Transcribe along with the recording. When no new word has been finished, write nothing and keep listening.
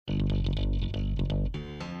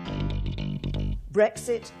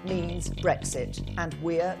Brexit means Brexit, and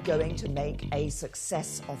we're going to make a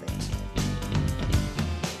success of it.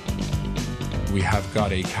 We have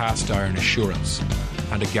got a cast iron assurance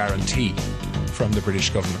and a guarantee from the British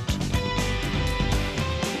government.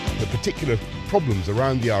 The particular problems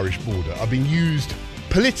around the Irish border are being used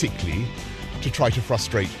politically to try to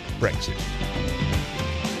frustrate Brexit.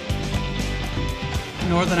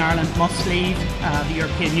 Northern Ireland must leave the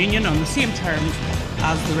European Union on the same terms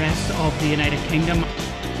as the rest of the United Kingdom.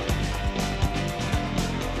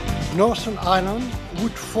 Northern Ireland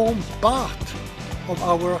would form part of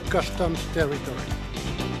our customs territory.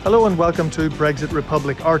 Hello and welcome to Brexit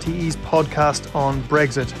Republic, RTE's podcast on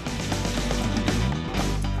Brexit.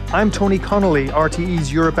 I'm Tony Connolly,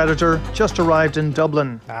 RTE's Europe editor, just arrived in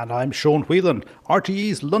Dublin. And I'm Sean Whelan,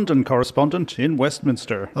 RTE's London correspondent in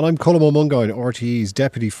Westminster. And I'm Colm O'Mungoyne, RTE's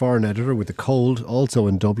deputy foreign editor with The Cold, also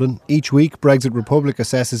in Dublin. Each week, Brexit Republic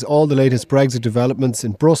assesses all the latest Brexit developments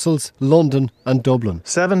in Brussels, London and Dublin.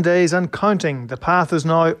 7 days and counting. The path is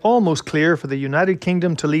now almost clear for the United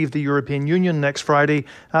Kingdom to leave the European Union next Friday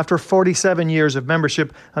after 47 years of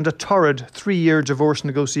membership and a torrid 3-year divorce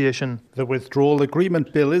negotiation. The withdrawal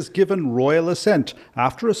agreement bill is given royal assent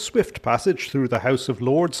after a swift passage through the House of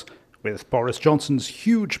Lords, with Boris Johnson's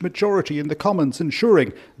huge majority in the Commons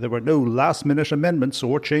ensuring there were no last-minute amendments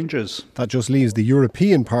or changes. That just leaves the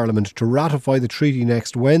European Parliament to ratify the treaty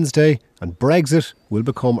next Wednesday, and Brexit will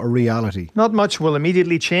become a reality. Not much will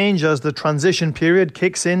immediately change as the transition period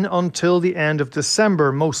kicks in until the end of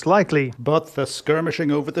December, most likely. But the skirmishing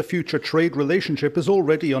over the future trade relationship is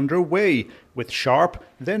already underway, with sharp,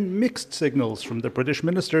 then mixed signals from the British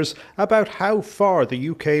ministers about how far the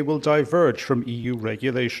UK will diverge from EU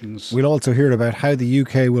regulations. We'll also hear about how the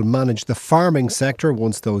UK will manage the farming sector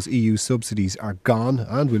once those EU subsidies are gone,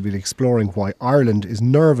 and we'll be exploring why Ireland is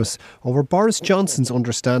nervous over Boris Johnson's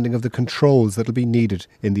understanding of the controls that'll be needed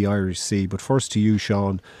in the Irish Sea. But first to you,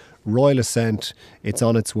 Sean. Royal assent, it's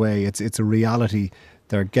on its way, it's a reality.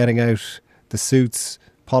 They're getting out the suits,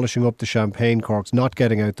 polishing up the champagne corks, not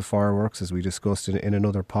getting out the fireworks, as we discussed in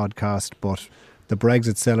another podcast, but the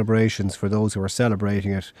Brexit celebrations, for those who are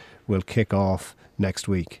celebrating it, will kick off next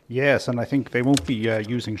week. Yes, and I think they won't be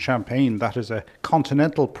using champagne. That is a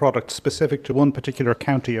continental product specific to one particular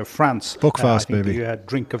county of France. Buckfast, maybe. The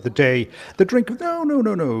drink of the day. The drink of...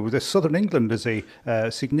 No. The Southern England is a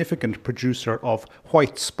significant producer of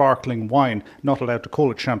white sparkling wine. Not allowed to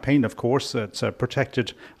call it champagne, of course. It's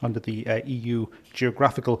protected under the EU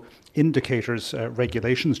geographical indicators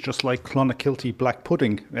regulations, just like Clonakilty black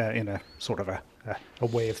pudding in a sort of a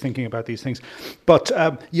way of thinking about these things. But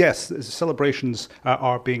yes, the celebrations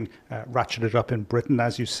are being ratcheted up in Britain,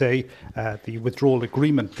 as you say. The withdrawal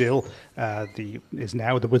agreement bill is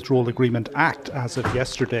now the Withdrawal Agreement Act as of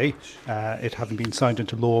yesterday. It having been signed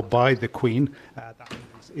into law by the Queen. That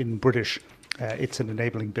is in British. It's an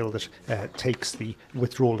enabling bill that takes the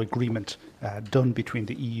withdrawal agreement done between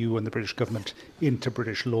the EU and the British government into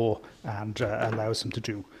British law and allows them to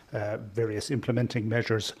do various implementing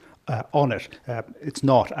measures on it. It's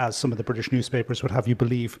not, as some of the British newspapers would have you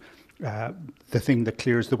believe, the thing that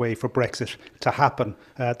clears the way for Brexit to happen.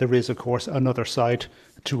 There is, of course, another side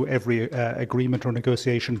to every agreement or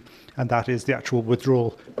negotiation, and that is the actual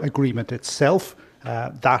withdrawal agreement itself.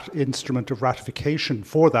 That instrument of ratification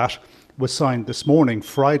for that was signed this morning,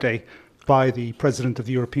 Friday, by the President of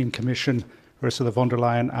the European Commission, Ursula von der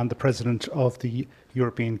Leyen, and the President of the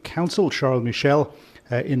European Council, Charles Michel,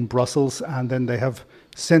 in Brussels, and then they have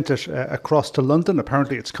sent it across to London.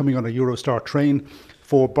 Apparently it's coming on a Eurostar train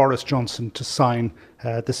for Boris Johnson to sign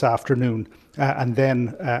this afternoon. And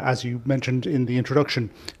then, as you mentioned in the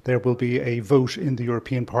introduction, there will be a vote in the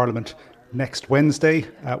European Parliament next Wednesday.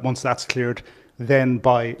 Once that's cleared, then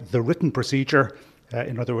by the written procedure,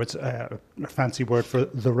 in other words, a fancy word for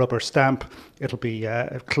the rubber stamp, it'll be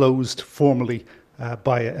closed formally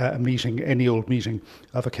by a meeting, any old meeting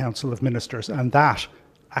of a Council of Ministers. And that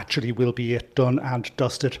actually will be it, done and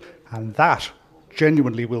dusted. And that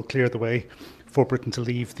genuinely will clear the way for Britain to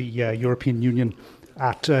leave the European Union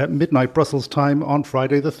at midnight Brussels time on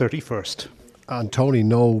Friday the 31st. And Tony,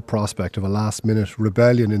 no prospect of a last-minute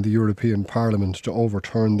rebellion in the European Parliament to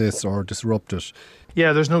overturn this or disrupt it.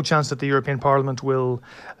 Yeah, there's no chance that the European Parliament will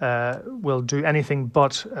do anything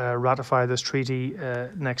but ratify this treaty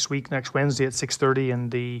next Wednesday at 6:30 in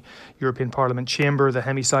the European Parliament chamber, the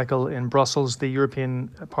hemicycle in Brussels. The European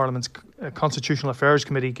Parliament's Constitutional Affairs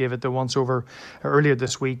Committee gave it the once-over earlier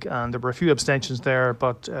this week, and there were a few abstentions there,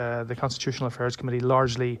 but the Constitutional Affairs Committee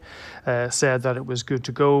largely said that it was good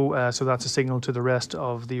to go. So that's a signal to the rest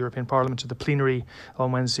of the European Parliament, to the plenary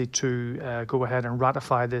on Wednesday, to go ahead and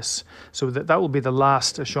ratify this. So that will be the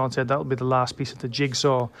last, as Sean said, that will be the last piece of the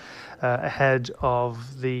jigsaw ahead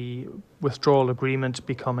of the withdrawal agreement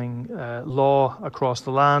becoming law across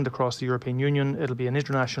the land, across the European Union. It'll be an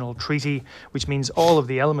international treaty, which means all of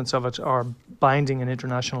the elements of it are binding in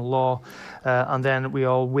international law. And then we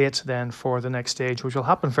all wait then for the next stage, which will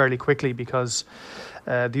happen fairly quickly because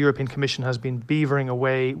the European Commission has been beavering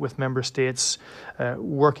away with member states,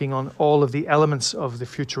 working on all of the elements of the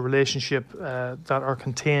future relationship that are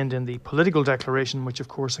contained in the political declaration, which of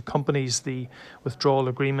course accompanies the withdrawal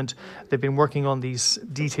agreement. They've been working on these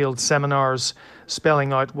detailed seminars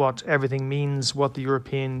spelling out what everything means, what the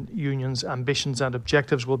European Union's ambitions and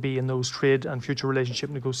objectives will be in those trade and future relationship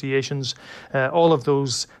negotiations. All of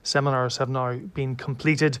those seminars have now been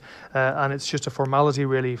completed, and it's just a formality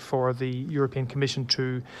really for the European Commission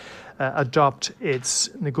to adopt its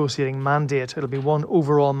negotiating mandate. It'll be one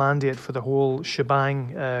overall mandate for the whole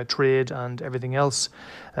shebang, trade and everything else,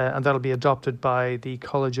 and that'll be adopted by the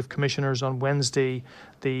College of Commissioners on Wednesday,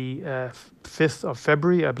 the 5th of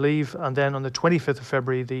February, I believe, and then on the 25th of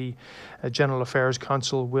February, the General Affairs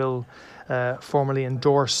Council will formally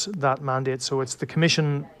endorse that mandate. So it's the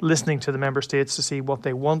Commission listening to the Member States to see what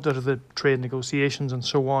they want out of the trade negotiations and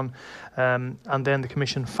so on, and then the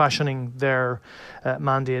Commission fashioning their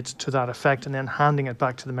mandate to that effect and then handing it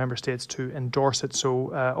back to the Member States to endorse it.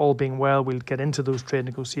 So all being well, we'll get into those trade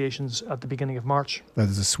negotiations at the beginning of March. Now,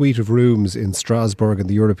 there's a suite of rooms in Strasbourg in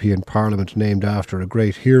the European Parliament named after a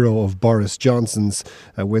great hero of Boris Johnson's,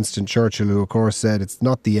 Winston Churchill, who of course said it's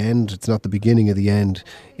not the end, it's not the beginning of the end,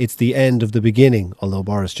 it's the end of the beginning, although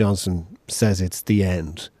Boris Johnson says it's the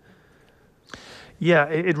end. Yeah,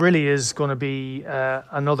 it really is going to be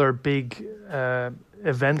another big,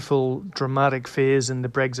 eventful, dramatic phase in the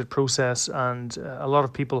Brexit process, and a lot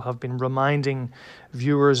of people have been reminding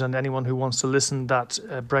viewers and anyone who wants to listen that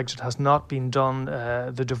Brexit has not been done.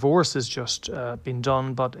 The divorce has just been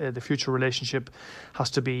done, but the future relationship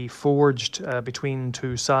has to be forged between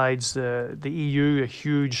two sides. The EU, a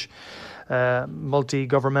huge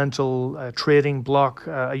multi-governmental trading bloc,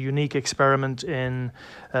 a unique experiment in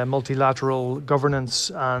multilateral governance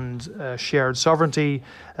and shared sovereignty,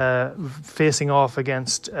 facing off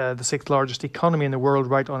against the sixth largest economy in the world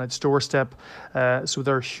right on its doorstep. So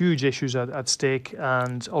there are huge issues at stake,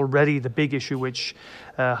 and already the big issue which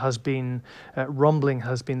has been rumbling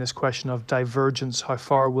has been this question of divergence. How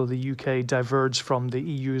far will the UK diverge from the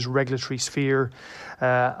EU's regulatory sphere,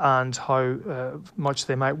 and how much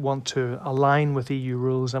they might want to align with EU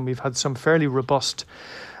rules. And we've had some fairly robust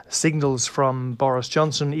signals from Boris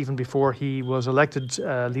Johnson even before he was elected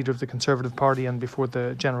leader of the Conservative Party and before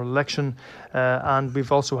the general election, and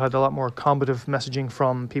we've also had a lot more combative messaging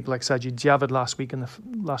from people like Sajid Javid last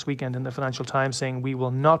weekend in the Financial Times, saying we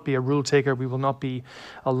will not be a rule taker, we will not be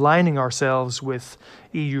aligning ourselves with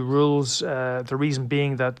EU rules, the reason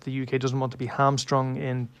being that the UK doesn't want to be hamstrung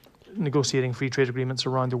in negotiating free trade agreements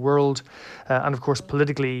around the world. And of course,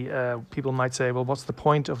 politically, people might say, well, what's the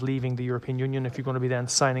point of leaving the European Union if you're going to be then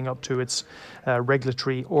signing up to its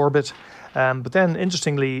regulatory orbit? But then,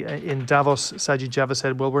 interestingly, in Davos, Sajid Javid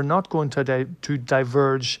said, well, we're not going to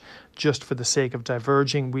diverge just for the sake of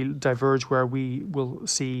diverging. We'll diverge where we will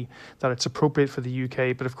see that it's appropriate for the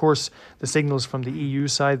UK. But of course, the signals from the EU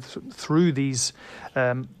side through these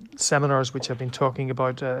seminars which I've been talking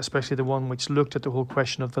about, especially the one which looked at the whole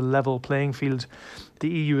question of the level playing field, the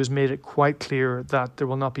EU has made it quite clear that there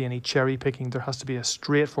will not be any cherry picking. There has to be a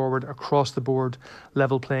straightforward, across the board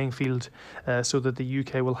level playing field, so that the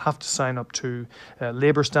UK will have to sign up to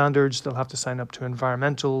labour standards, they'll have to sign up to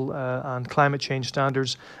environmental and climate change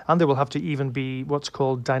standards, and there will have to even be what's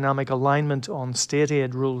called dynamic alignment on state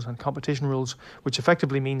aid rules and competition rules, which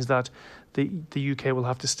effectively means that the UK will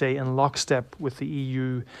have to stay in lockstep with the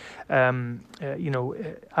EU,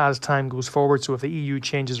 as time goes forward. So if the EU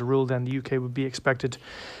changes a rule, then the UK would be expected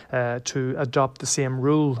to adopt the same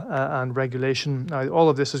rule and regulation. Now, all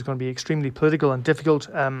of this is going to be extremely political and difficult,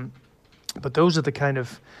 but those are the kind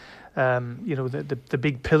of the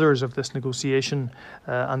big pillars of this negotiation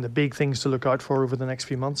and the big things to look out for over the next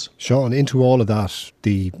few months. Sean, into all of that,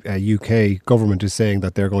 the UK government is saying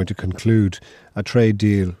that they're going to conclude a trade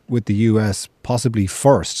deal with the US possibly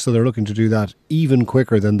first. So they're looking to do that even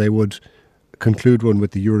quicker than they would conclude one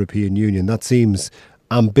with the European Union. That seems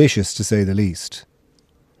ambitious, to say the least.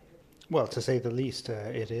 Well, to say the least,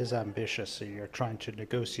 it is ambitious. So you're trying to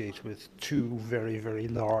negotiate with two very, very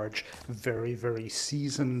large, very, very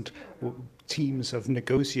seasoned teams of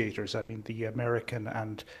negotiators. I mean, the American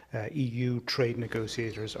and EU trade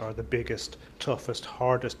negotiators are the biggest, toughest,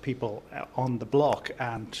 hardest people on the block.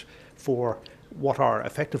 And for what are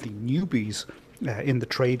effectively newbies in the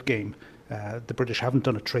trade game, The British haven't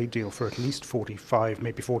done a trade deal for at least 45,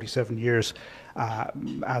 maybe 47 years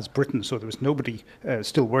as Britain. So there was nobody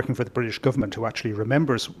still working for the British government who actually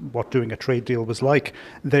remembers what doing a trade deal was like.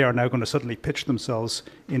 They are now going to suddenly pitch themselves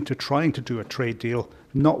into trying to do a trade deal,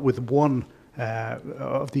 not with one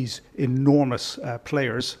of these enormous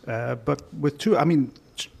players, but with two. I mean,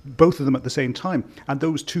 both of them at the same time. And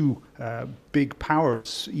those two big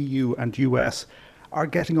powers, EU and US, are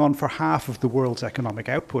getting on for half of the world's economic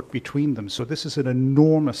output between them. So this is an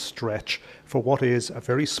enormous stretch for what is a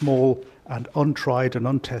very small and untried and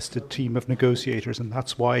untested team of negotiators. And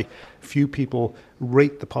that's why few people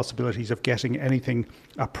rate the possibilities of getting anything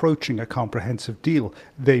approaching a comprehensive deal.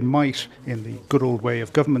 They might, in the good old way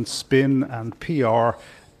of government spin and PR,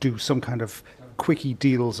 do some kind of quickie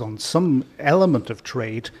deals on some element of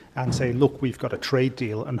trade and say, look, we've got a trade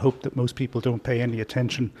deal, and hope that most people don't pay any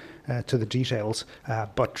attention to the details.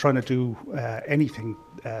 But trying to do anything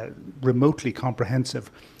remotely comprehensive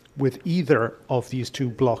with either of these two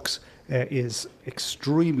blocks is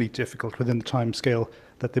extremely difficult within the time scale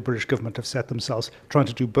that the British government have set themselves. Trying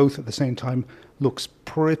to do both at the same time looks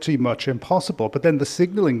pretty much impossible. But then the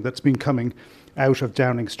signalling that's been coming out of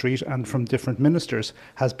Downing Street and from different ministers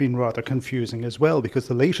has been rather confusing as well, because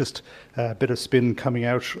the latest bit of spin coming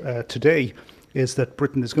out today is that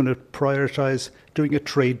Britain is going to prioritise doing a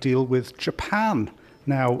trade deal with Japan.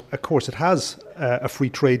 Now, of course, it has a free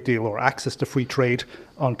trade deal or access to free trade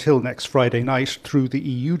until next Friday night through the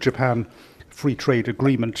EU-Japan Free Trade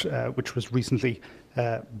Agreement, which was recently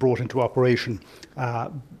brought into operation.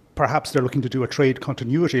 Perhaps they're looking to do a trade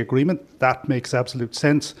continuity agreement. That makes absolute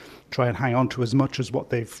sense. Try and hang on to as much as what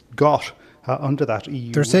they've got under that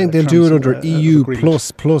EU. They're saying they'll do it under EU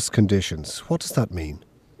plus conditions. What does that mean?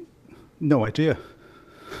 No idea.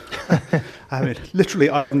 I mean, literally,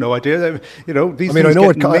 I have no idea. You know, these. I mean, I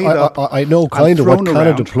know kind of what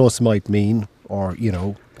Canada around. Plus might mean, or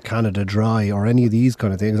Canada Dry, or any of these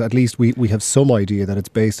kind of things. At least we have some idea that it's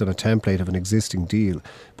based on a template of an existing deal.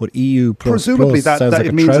 But EU plus presumably plus sounds like it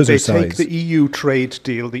a means that they trouser take size. the EU trade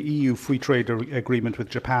deal, the EU free trade agreement with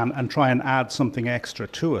Japan, and try and add something extra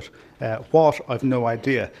to it. What? I've no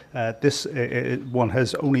idea. This one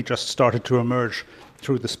has only just started to emerge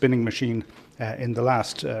through the spinning machine in the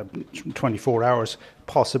last 24 hours,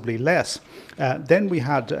 possibly less. Then we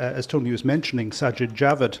had, as Tony was mentioning, Sajid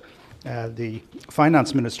Javid, the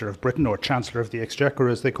finance minister of Britain, or Chancellor of the Exchequer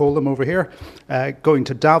as they call them over here, going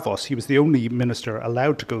to Davos. He was the only minister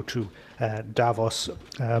allowed to go to Davos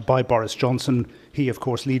by Boris Johnson. He, of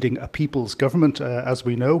course, leading a people's government, as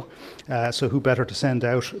we know. So who better to send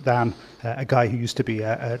out than a guy who used to be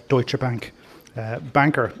a Deutsche Bank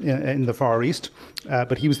banker in the Far East,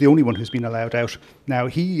 but he was the only one who's been allowed out. Now,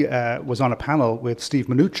 he was on a panel with Steve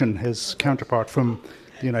Mnuchin, his counterpart from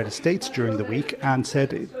the United States, during the week, and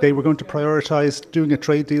said they were going to prioritise doing a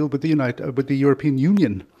trade deal with the European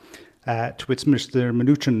Union. To which Mr.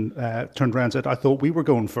 Mnuchin turned around and said, "I thought we were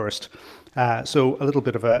going first." So a little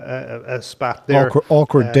bit of a spat there.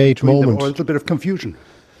 Awkward date moment. Or a little bit of confusion.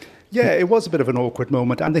 Yeah, it was a bit of an awkward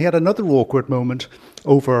moment. And they had another awkward moment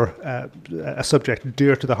over a subject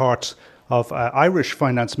dear to the hearts of Irish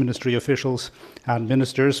Finance Ministry officials and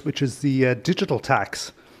ministers, which is the digital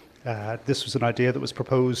tax. This was an idea that was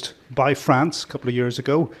proposed by France a couple of years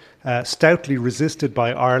ago, stoutly resisted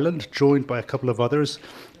by Ireland, joined by a couple of others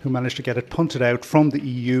who managed to get it punted out from the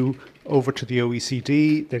EU over to the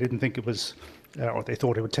OECD. They didn't think it was, or they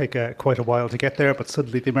thought it would take quite a while to get there, but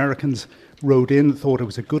suddenly the Americans rode in, thought it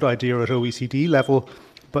was a good idea at OECD level,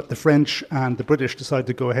 but the French and the British decided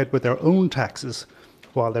to go ahead with their own taxes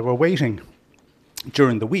while they were waiting.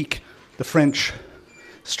 During the week, the French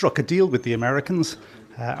struck a deal with the Americans,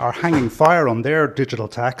 are hanging fire on their digital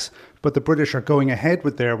tax, but the British are going ahead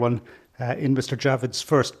with their one in Mr. Javid's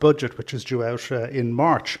first budget, which is due out in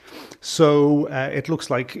March. So it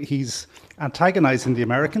looks like he's antagonising the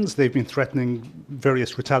Americans. They've been threatening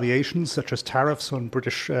various retaliations, such as tariffs on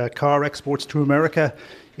British car exports to America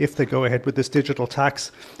if they go ahead with this digital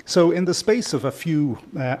tax. So in the space of a few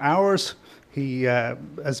hours, he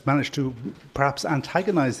has managed to perhaps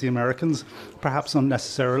antagonise the Americans, perhaps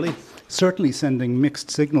unnecessarily, certainly sending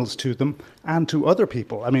mixed signals to them and to other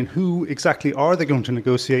people. I mean, who exactly are they going to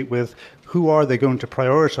negotiate with? Who are they going to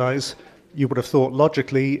prioritise? You would have thought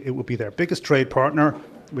logically it would be their biggest trade partner,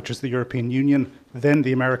 which is the European Union, then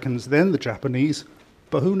the Americans, then the Japanese.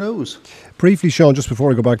 But who knows? Briefly, Sean, just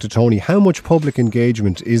before I go back to Tony, how much public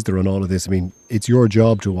engagement is there on all of this? I mean, it's your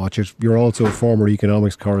job to watch it. You're also a former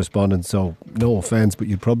economics correspondent, so no offence, but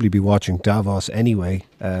you'd probably be watching Davos anyway,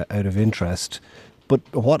 out of interest. But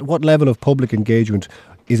what level of public engagement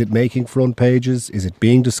Is it making front pages? Is it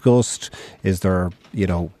being discussed? Is there,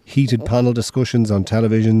 heated panel discussions on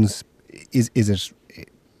televisions? Is it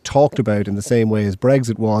talked about in the same way as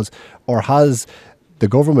Brexit was? Or has the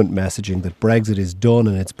government messaging that Brexit is done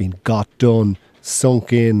and it's been got done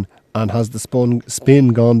sunk in, and has the spin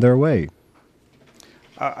gone their way?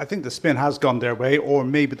 I think the spin has gone their way, or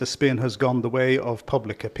maybe the spin has gone the way of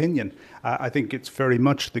public opinion. I think it's very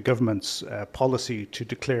much the government's policy to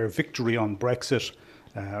declare victory on Brexit,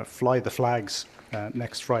 fly the flags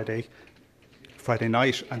next Friday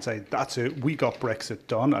night, and say, that's it, we got Brexit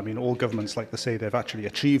done. I mean, all governments like to say they've actually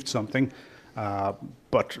achieved something.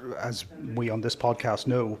 But as we on this podcast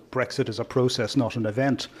know, Brexit is a process, not an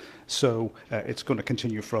event. So it's going to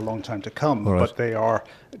continue for a long time to come. Right. But they are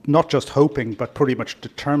not just hoping, but pretty much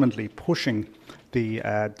determinedly pushing the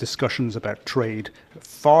discussions about trade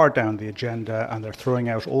far down the agenda, and they're throwing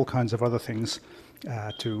out all kinds of other things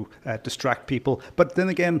to distract people. But then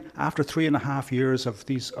again, after 3.5 years of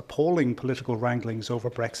these appalling political wranglings over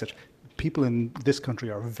Brexit, people in this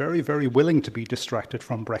country are very, very willing to be distracted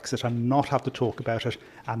from Brexit and not have to talk about it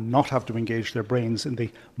and not have to engage their brains in the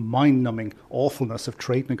mind-numbing awfulness of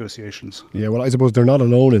trade negotiations. Yeah, well, I suppose they're not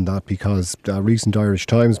alone in that, because a recent Irish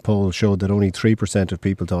Times poll showed that only 3% of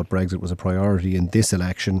people thought Brexit was a priority in this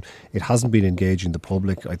election. It hasn't been engaging the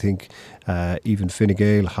public. I think even Fine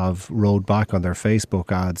Gael have rode back on their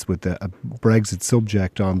Facebook ads with a Brexit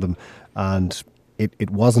subject on them, and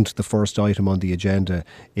it wasn't the first item on the agenda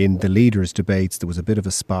in the leaders' debates. There was a bit of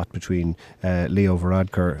a spat between Leo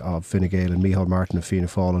Varadkar of Fine Gael and Micheál Martin of Fianna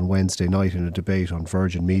Fáil on Wednesday night in a debate on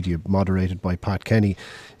Virgin Media, moderated by Pat Kenny,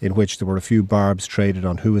 in which there were a few barbs traded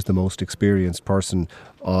on who is the most experienced person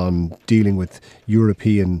on dealing with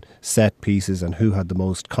European set pieces and who had the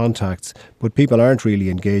most contacts. But people aren't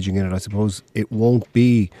really engaging in it. I suppose it won't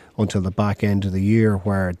be until the back end of the year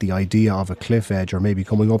where the idea of a cliff edge, or maybe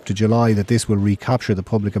coming up to July, that this will recapture the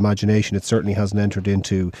public imagination. It certainly hasn't entered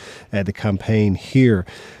into the campaign here.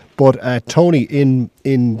 But Tony,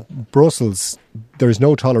 in Brussels, there's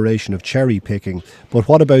no toleration of cherry picking. But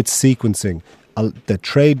what about sequencing? The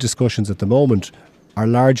trade discussions at the moment are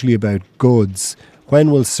largely about goods.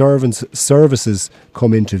 When will services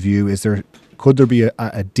come into view? Could there be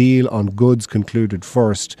a deal on goods concluded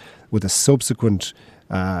first, with a subsequent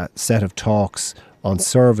set of talks on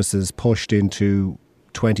services pushed into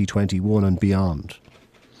 2021 and beyond?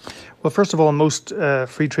 Well, first of all, most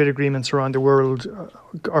free trade agreements around the world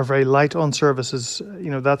are very light on services.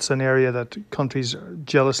 That's an area that countries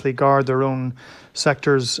jealously guard their own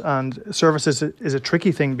sectors, and services is a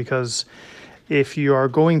tricky thing, because if you are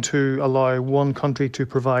going to allow one country to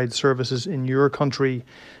provide services in your country,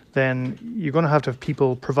 then you're going to have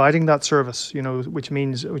people providing that service, which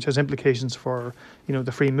has implications for,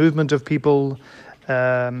 the free movement of people,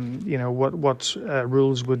 what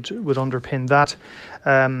rules would underpin that.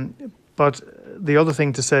 But the other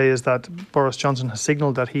thing to say is that Boris Johnson has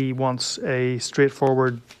signalled that he wants a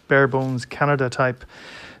straightforward, bare bones Canada type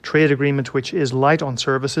trade agreement, which is light on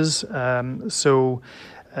services.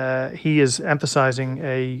 He is emphasising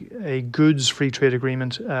a goods free trade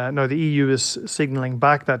agreement. Now, the EU is signalling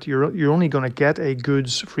back that you're only going to get a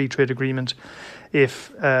goods free trade agreement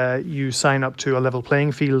if you sign up to a level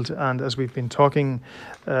playing field. And as we've been talking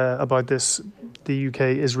about this, the UK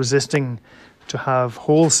is resisting to have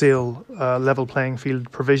wholesale level playing field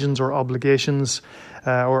provisions or obligations,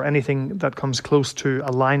 or anything that comes close to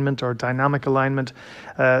alignment or dynamic alignment.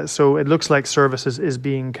 So it looks like services is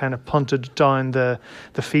being kind of punted down the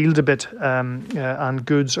field a bit, and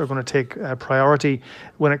goods are going to take priority.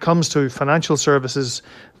 When it comes to financial services,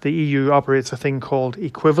 the EU operates a thing called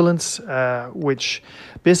equivalence, which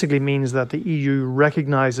basically means that the EU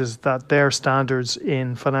recognises that their standards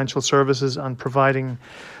in financial services and providing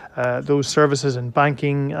those services in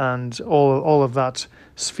banking and all of that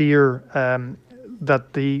sphere,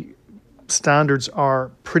 that the standards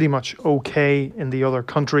are pretty much okay in the other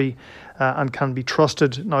country and can be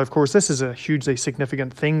trusted. Now, of course, this is a hugely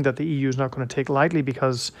significant thing that the EU is not going to take lightly,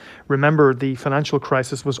 because remember, the financial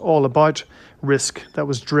crisis was all about risk that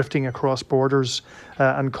was drifting across borders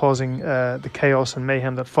and causing the chaos and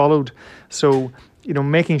mayhem that followed. So,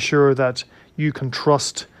 making sure that you can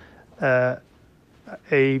trust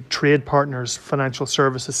a trade partner's financial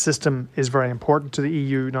services system is very important to the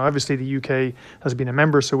EU. Now, obviously, the UK has been a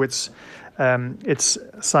member, so it's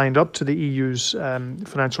signed up to the EU's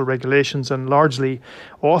financial regulations and largely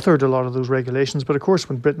authored a lot of those regulations. But of course,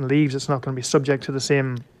 when Britain leaves, it's not going to be subject to the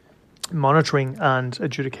same monitoring and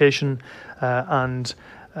adjudication and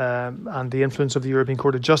and the influence of the European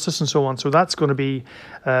Court of Justice and so on. So that's going to be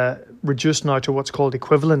reduced now to what's called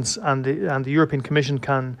equivalence, and the European Commission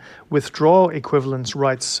can withdraw equivalence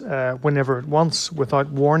rights whenever it wants without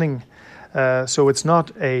warning. So it's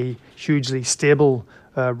not a hugely stable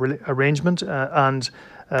arrangement, and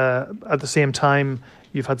at the same time,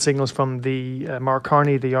 you've had signals from the Mark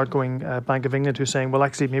Carney, the outgoing Bank of England, who's saying, well,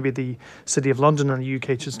 actually, maybe the City of London and the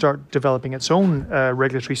UK should start developing its own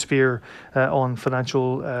regulatory sphere on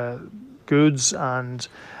financial goods and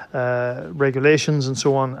regulations and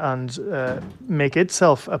so on, and make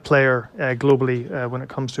itself a player globally when it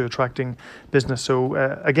comes to attracting business. So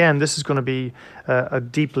again, this is going to be a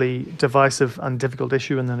deeply divisive and difficult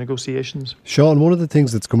issue in the negotiations. Sean, one of the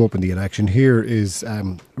things that's come up in the election here is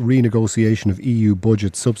renegotiation of EU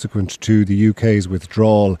budget subsequent to the UK's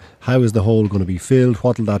withdrawal. How is the hole going to be filled?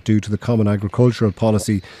 What will that do to the common agricultural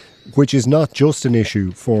policy, which is not just an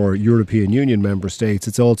issue for European Union member states,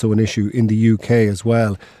 it's also an issue in the UK as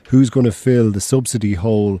well. Who's going to fill the subsidy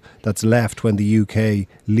hole that's left when the UK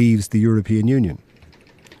leaves the European Union?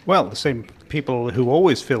 Well, the same people who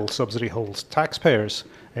always fill subsidy holes, taxpayers,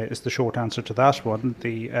 is the short answer to that one.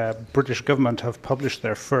 The British government have published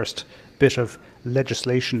their first bit of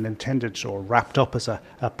legislation intended or wrapped up as a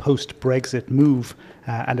post-Brexit move,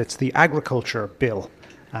 and it's the Agriculture Bill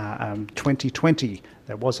 2020.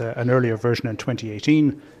 There was an earlier version in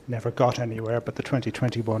 2018, never got anywhere, but the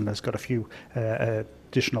 2021 has got a few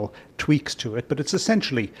additional tweaks to it. But it's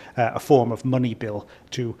essentially a form of money bill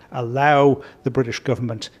to allow the British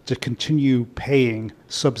government to continue paying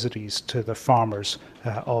subsidies to the farmers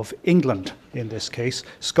of England, in this case.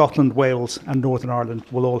 Scotland, Wales and Northern Ireland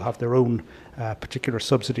will all have their own particular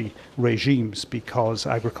subsidy regimes, because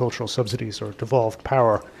agricultural subsidies are devolved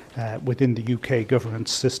power within the UK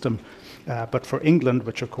governance system. But for England,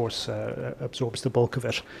 which of course absorbs the bulk of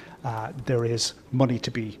it, there is money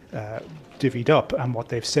to be divvied up. And what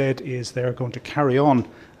they've said is they're going to carry on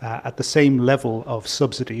at the same level of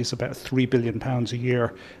subsidies, about £3 billion a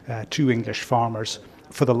year to English farmers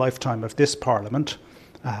for the lifetime of this Parliament.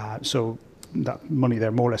 So that money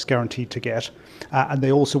they're more or less guaranteed to get. And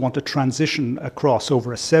they also want to transition across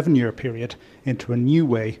over a 7-year period into a new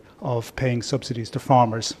way of paying subsidies to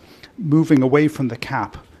farmers, moving away from the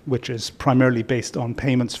cap, which is primarily based on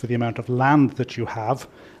payments for the amount of land that you have,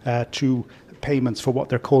 to payments for what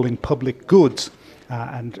they're calling public goods.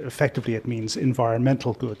 And effectively it means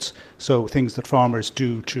environmental goods. So things that farmers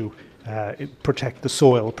do to protect the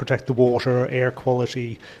soil, protect the water, air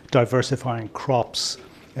quality, diversifying crops,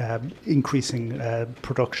 increasing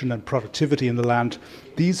production and productivity in the land.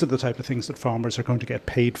 These are the type of things that farmers are going to get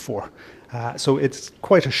paid for. So it's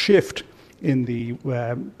quite a shift in the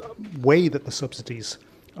way that the subsidies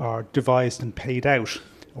are devised and paid out,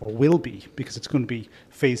 or will be, because it's going to be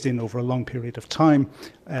phased in over a long period of time.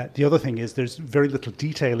 The other thing is there's very little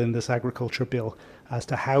detail in this agriculture bill as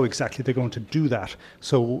to how exactly they're going to do that.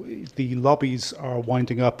 So the lobbies are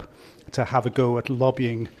winding up to have a go at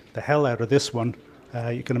lobbying the hell out of this one.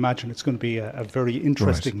 You can imagine it's going to be a very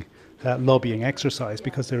interesting lobbying exercise,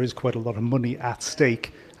 because there is quite a lot of money at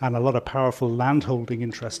stake, and a lot of powerful landholding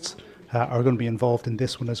interests are going to be involved in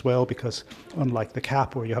this one as well, because unlike the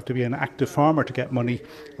cap, where you have to be an active farmer to get money,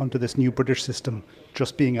 under this new British system,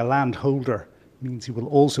 just being a landholder means you will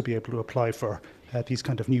also be able to apply for these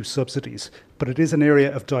kind of new subsidies. But it is an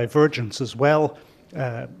area of divergence as well,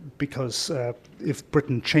 because if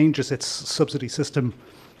Britain changes its subsidy system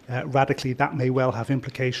radically, that may well have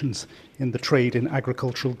implications in the trade in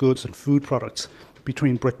agricultural goods and food products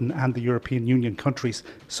between Britain and the European Union countries.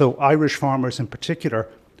 So Irish farmers in particular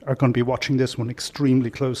are going to be watching this one extremely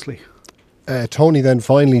closely. Tony, then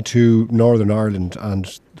finally to Northern Ireland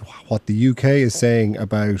and what the UK is saying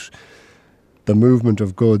about the movement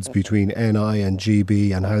of goods between NI and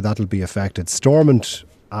GB and how that'll be affected. Stormont,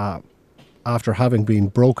 after having been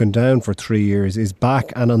broken down for 3 years, is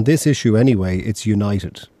back, and on this issue anyway, it's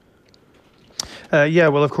united.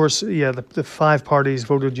 Well, of course, the 5 parties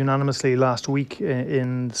voted unanimously last week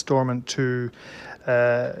in Stormont to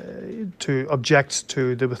object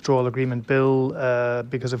to the withdrawal agreement bill,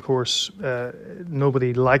 because of course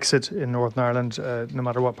nobody likes it in Northern Ireland, no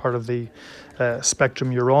matter what part of the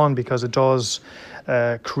spectrum you're on, because it does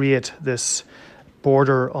create this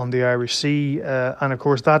border on the Irish Sea, and of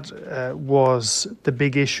course that was the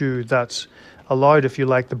big issue that allowed, if you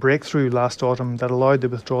like, the breakthrough last autumn that allowed the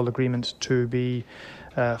withdrawal agreement to be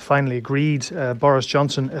finally agreed. Boris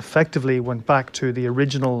Johnson effectively went back to the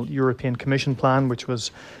original European Commission plan, which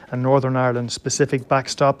was a Northern Ireland specific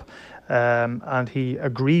backstop, and he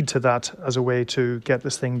agreed to that as a way to get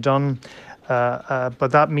this thing done.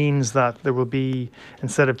 But that means that there will be,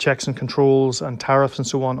 instead of checks and controls and tariffs and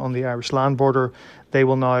so on the Irish land border, they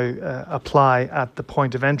will now apply at the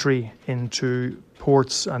point of entry into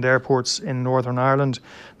ports and airports in Northern Ireland.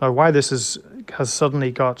 Now, why this has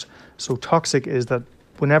suddenly got so toxic is that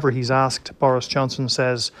whenever he's asked, Boris Johnson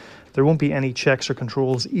says there won't be any checks or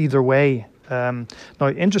controls either way. Now,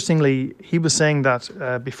 interestingly, he was saying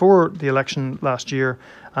that before the election last year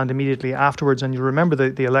and immediately afterwards, and you remember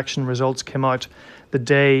the election results came out the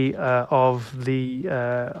day of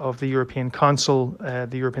the European Council,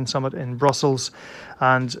 the European Summit in Brussels,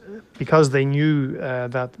 and because they knew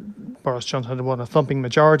that Boris Johnson had won a thumping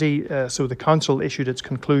majority, so the Council issued its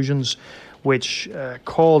conclusions, which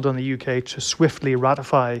called on the UK to swiftly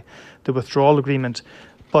ratify the withdrawal agreement.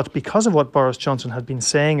 But because of what Boris Johnson had been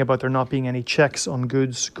saying about there not being any checks on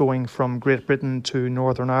goods going from Great Britain to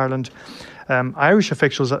Northern Ireland, Irish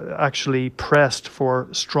officials actually pressed for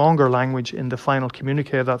stronger language in the final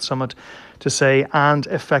communique of that summit to say, and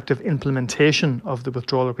effective implementation of the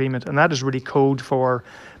withdrawal agreement. And that is really code for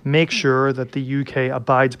make sure that the UK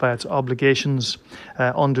abides by its obligations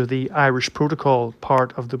under the Irish Protocol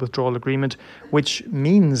part of the withdrawal agreement, which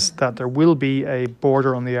means that there will be a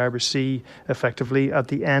border on the Irish Sea effectively at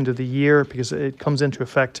the end of the year, because it comes into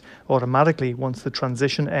effect automatically once the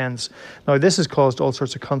transition ends. Now, this has caused all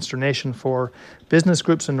sorts of consternation for business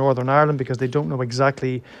groups in Northern Ireland because they don't know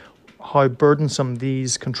exactly how burdensome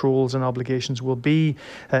these controls and obligations will be.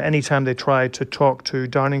 Anytime they try to talk to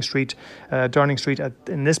Downing Street,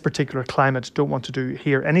 in this particular climate don't want to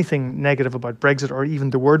hear anything negative about Brexit or even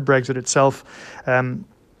the word Brexit itself.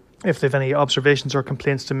 If they have any observations or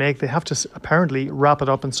complaints to make, they have to apparently wrap it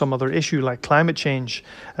up in some other issue like climate change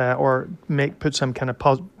or put some kind of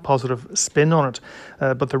positive spin on it.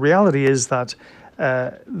 But the reality is that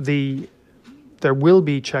there will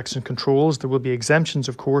be checks and controls. There will be exemptions,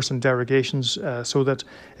 of course, and derogations so that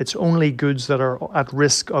it's only goods that are at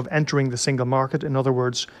risk of entering the single market, in other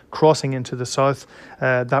words, crossing into the south,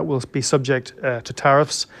 that will be subject to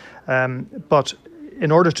tariffs. But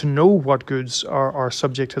in order to know what goods are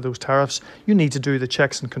subject to those tariffs, you need to do the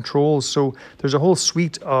checks and controls. So there's a whole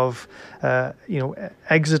suite of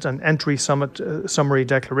exit and entry summary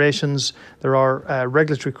declarations. There are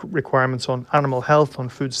regulatory requirements on animal health, on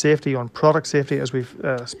food safety, on product safety, as we've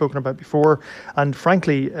spoken about before. And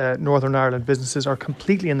frankly, Northern Ireland businesses are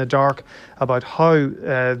completely in the dark about how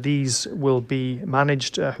these will be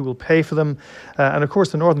managed, who will pay for them. And of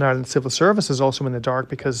course, the Northern Ireland Civil Service is also in the dark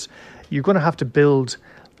because you're going to have to build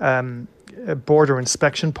border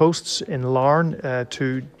inspection posts in Larne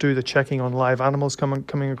to do the checking on live animals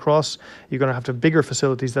coming across. You're going to have to have bigger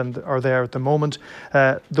facilities than are there at the moment.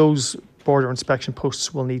 Those border inspection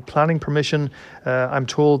posts will need planning permission. I'm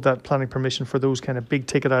told that planning permission for those kind of big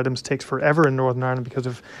ticket items takes forever in Northern Ireland because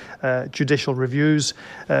of judicial reviews.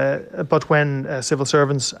 But when civil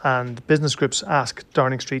servants and business groups ask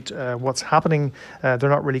Downing Street what's happening, they're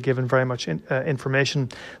not really given very much information.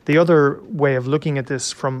 The other way of looking at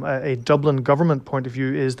this from a Dublin government point of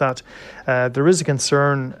view is that there is a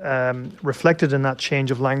concern reflected in that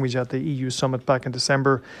change of language at the EU summit back in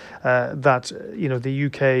December that the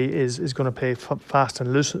UK is going to play fast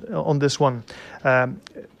and loose on this one,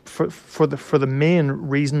 for the main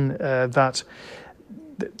reason that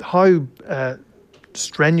how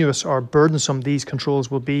strenuous or burdensome these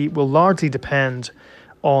controls will largely depend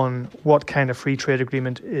on what kind of free trade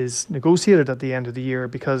agreement is negotiated at the end of the year.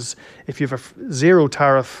 Because if you have a zero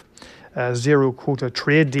tariff, zero quota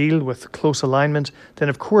trade deal with close alignment, then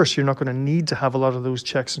of course you're not going to need to have a lot of those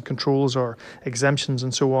checks and controls or exemptions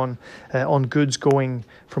and so on goods going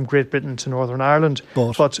from Great Britain to Northern Ireland.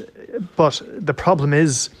 But the problem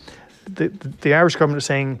is the Irish government is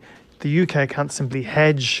saying the UK can't simply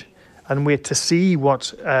hedge and wait to see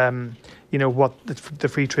what the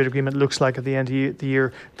free trade agreement looks like at the end of the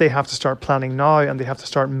year. They have to start planning now, and they have to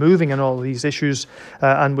start moving on all of these issues.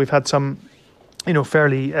 And we've had some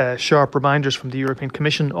fairly sharp reminders from the European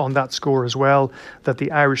Commission on that score as well, that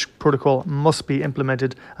the Irish protocol must be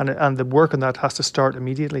implemented, and the work on that has to start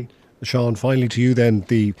immediately. Sean, finally to you then,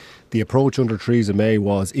 the approach under Theresa May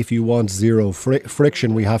was, if you want zero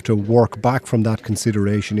friction, we have to work back from that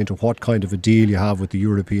consideration into what kind of a deal you have with the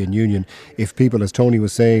European Union. If people, as Tony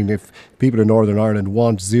was saying, if people in Northern Ireland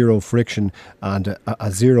want zero friction and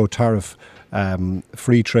a zero tariff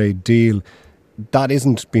free trade deal, that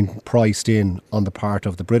isn't been priced in on the part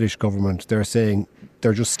of the British government. They're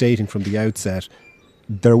just stating from the outset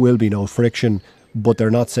there will be no friction, but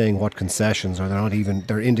they're not saying what concessions, or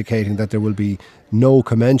they're indicating that there will be no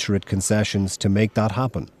commensurate concessions to make that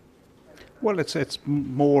happen. Well, it's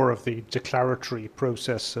more of the declaratory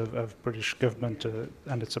process of British government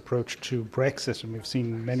and its approach to Brexit. And we've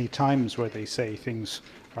seen many times where they say things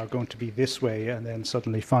are going to be this way and then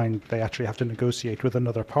suddenly find they actually have to negotiate with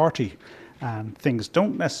another party. And things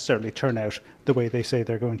don't necessarily turn out the way they say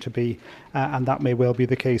they're going to be. And that may well be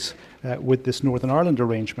the case with this Northern Ireland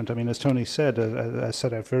arrangement. I mean, as Tony said,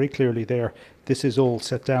 set out very clearly there, this is all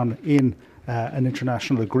set down in an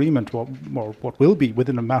international agreement, what will be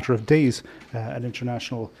within a matter of days an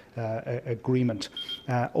international agreement.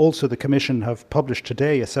 Also, the Commission have published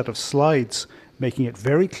today a set of slides making it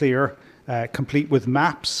very clear, complete with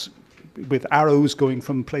maps, with arrows going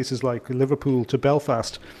from places like Liverpool to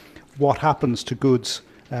Belfast, what happens to goods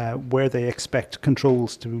where they expect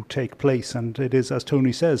controls to take place. And it is, as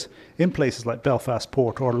Tony says, in places like Belfast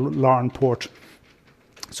Port or Larne Port.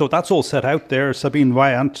 So that's all set out there. Sabine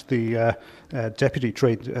Wyant, the deputy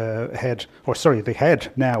trade head, the head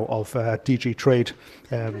now of DG Trade,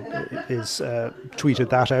 is tweeted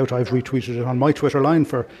that out. I've retweeted it on my Twitter line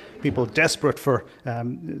for people desperate for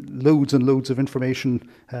loads and loads of information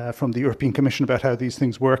from the European Commission about how these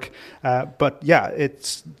things work. But yeah,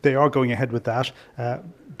 they are going ahead with that.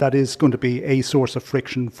 That is going to be a source of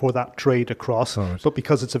friction for that trade across. Right. But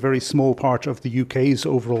because it's a very small part of the UK's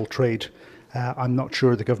overall trade, I'm not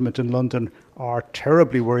sure the government in London are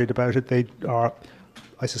terribly worried about it. They are,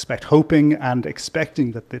 I suspect, hoping and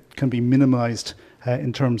expecting that it can be minimised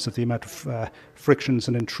in terms of the amount of frictions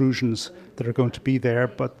and intrusions that are going to be there,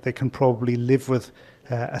 but they can probably live with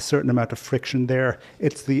a certain amount of friction there.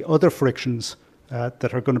 It's the other frictions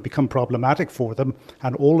that are going to become problematic for them,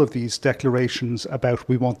 and all of these declarations about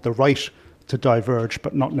we want the right to diverge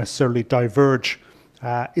but not necessarily diverge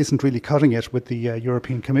isn't really cutting it with the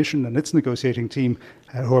European Commission and its negotiating team,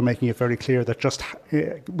 who are making it very clear that just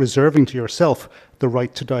reserving to yourself the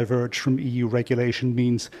right to diverge from EU regulation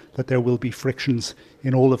means that there will be frictions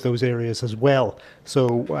in all of those areas as well.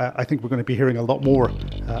 So I think we're going to be hearing a lot more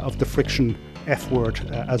of the friction F word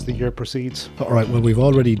as the year proceeds. All right, well, we've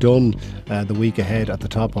already done the week ahead at the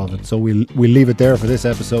top of it, so we'll leave it there for this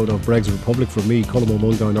episode of Brexit Republic. From me, Colm Ó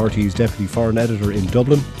Mongáin, RTE's Deputy Foreign Editor in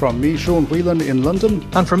Dublin. From me, Sean Whelan in London.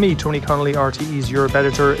 And from me, Tony Connolly, RTE's Europe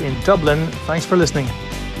Editor in Dublin. Thanks for listening.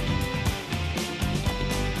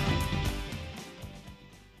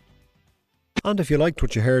 And if you liked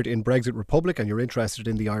what you heard in Brexit Republic and you're interested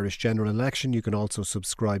in the Irish general election, you can also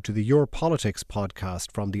subscribe to the Your Politics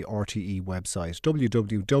podcast from the RTE website,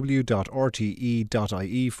 www.rte.ie/news.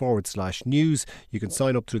 You can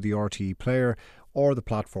sign up through the RTE player or the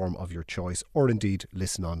platform of your choice, or indeed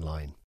listen online.